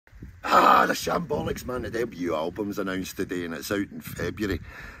Ah, the Shambolics, man. The debut album's announced today and it's out in February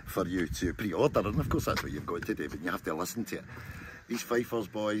for you to pre-order. And of course that's what you've got to do, but you have to listen to it. These Fifers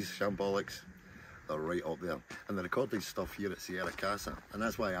boys, Shambolics, they're right up there. And they're recording stuff here at Sierra Casa. And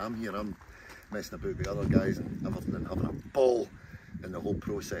that's why I'm here. I'm messing about with the other guys and everything and having a ball in the whole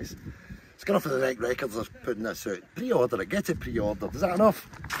process. Scruff of the Neck Records are putting this out. Pre-order it, get it pre-ordered. Is that enough?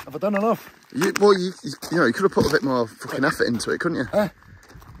 Have I done enough? You know, you could have put a bit more fucking effort into it, couldn't you?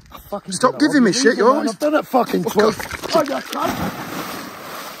 Stop giving me shit, you always... I've done it fucking twice. Oh, you cunt!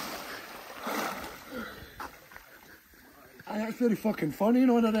 That's very fucking funny, you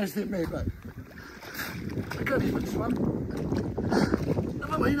know what it is, mate, but... I can't even swim.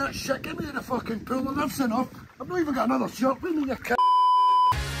 Never mind that shit, get me in the fucking pool, enough's enough. I've not even got another shirt with me, you cunt.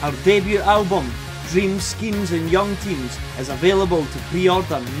 Our debut album, Dreams, Schemes and Young Teams, is available to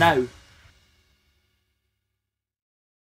pre-order now.